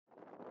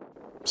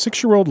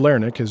6-year-old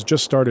Lernik has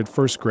just started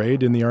first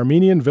grade in the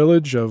Armenian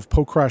village of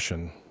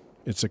Pokrashen.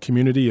 It's a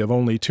community of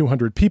only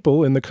 200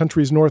 people in the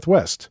country's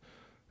northwest,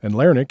 and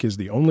Lernik is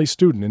the only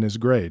student in his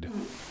grade.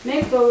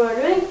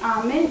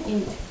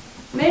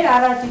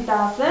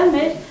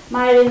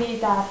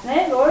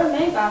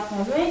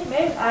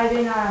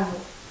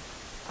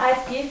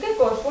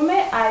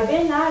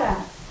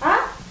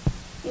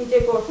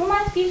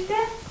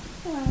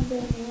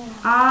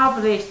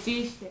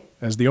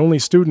 As the only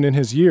student in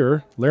his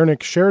year,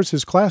 Lernik shares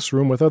his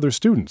classroom with other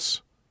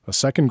students, a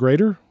second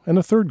grader and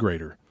a third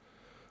grader.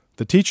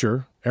 The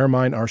teacher,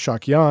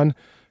 Armenian,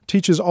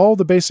 teaches all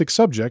the basic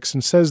subjects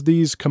and says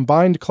these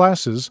combined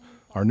classes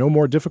are no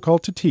more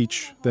difficult to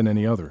teach than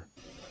any other.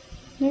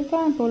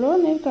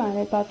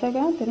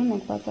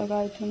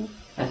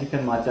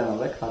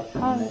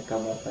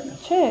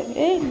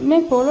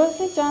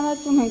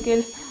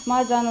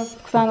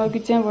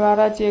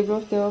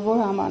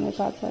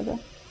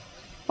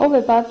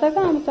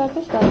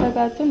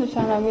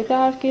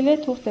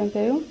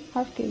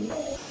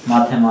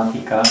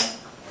 Mathematica,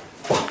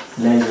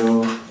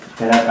 լեզու,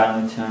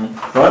 գրականություն,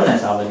 որն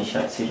ես ավելի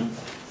շատ սիրում?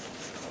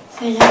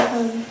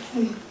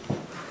 Գրականություն։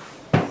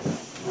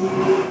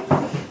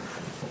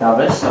 Լավ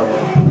ես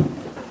սովորել։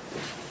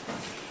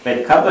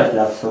 Պետք է բայց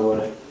լավ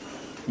սովորել։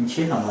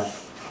 Ինչի համար?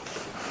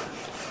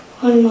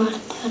 Որ մարդ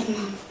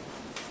դառնամ։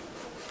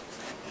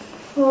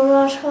 Որ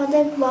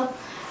աշխատեք մարդ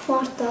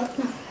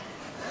դառնամ։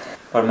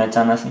 Որ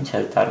մեծանաս ինչ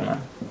ես դառնալ։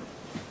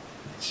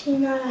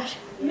 Շինարար։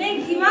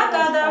 Մենք հիմա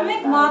կատարում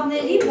ենք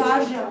մատների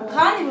բաժան,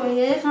 քանի որ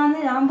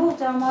երեխաները ամբողջ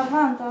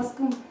ամառվա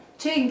ընթացքում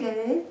չեն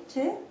գրել,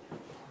 չէ՞։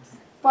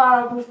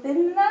 Պարագուրտ են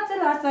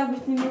մնացել,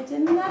 արձագուրտի մեջ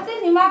են մնացել,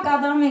 հիմա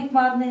կատարում ենք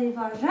մատների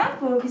բաժան,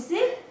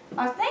 որովհետեւ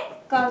արդեն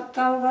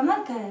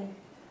կարողանանք գրել։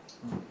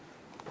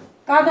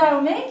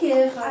 Կատարում ենք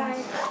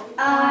երեխաները։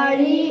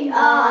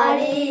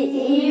 Արի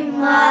իմ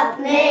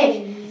մատներ,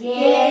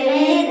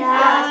 ելեն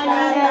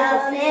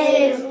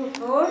աշխատասեր։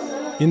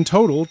 In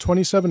total,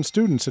 27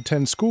 students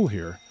attend school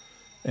here.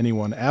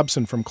 Anyone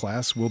absent from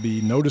class will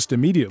be noticed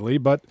immediately,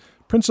 but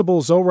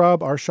Principal Zohrab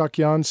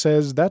Arshakyan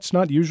says that's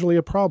not usually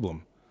a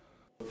problem.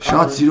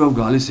 Շատ սիրով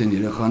գալիս են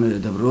երեխաները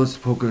դպրոց,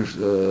 փոքր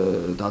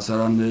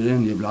դասարաններ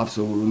են եւ լավ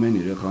սովորում են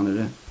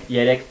երեխաները։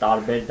 3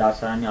 տարբեր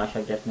դասարանի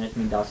աշակերտներ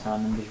մի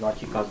դասարանում դժվար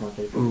չի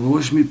կազմակերպել։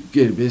 Ոչ մի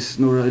կերպ ես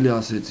նորայելի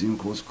ասեցի իմ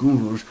խոսքում,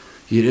 որ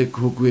 3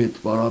 հոգու հետ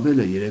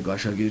պարաբելը 3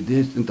 աշակերտի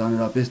հետ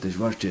ընդհանրապես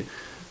դժվար չէ։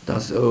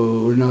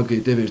 Օրինակ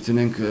եթե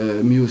վերցնենք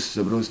մյուս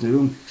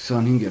դպրոցներում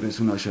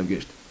 25-30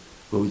 աշակերտ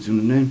գոյություն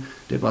ունեն,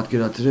 դե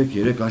պատկերացրեք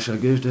 3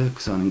 աշակերտը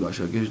 25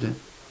 աշակերտ է։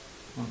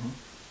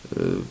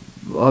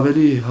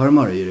 Ավելի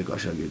հարմար է 3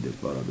 աշակերտ հետ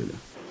պարաբելը։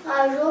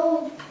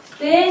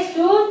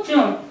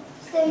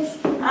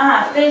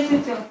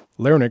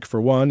 Lernik,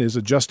 for one, is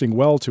adjusting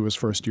well to his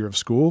first year of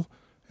school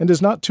and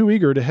is not too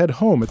eager to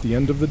head home at the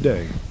end of the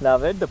day.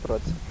 Լավ է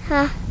դպրոց։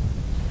 Հա։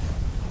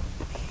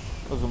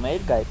 Ուզում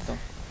ես գայթում։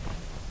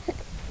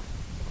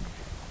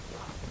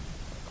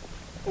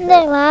 Դե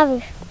լավ է։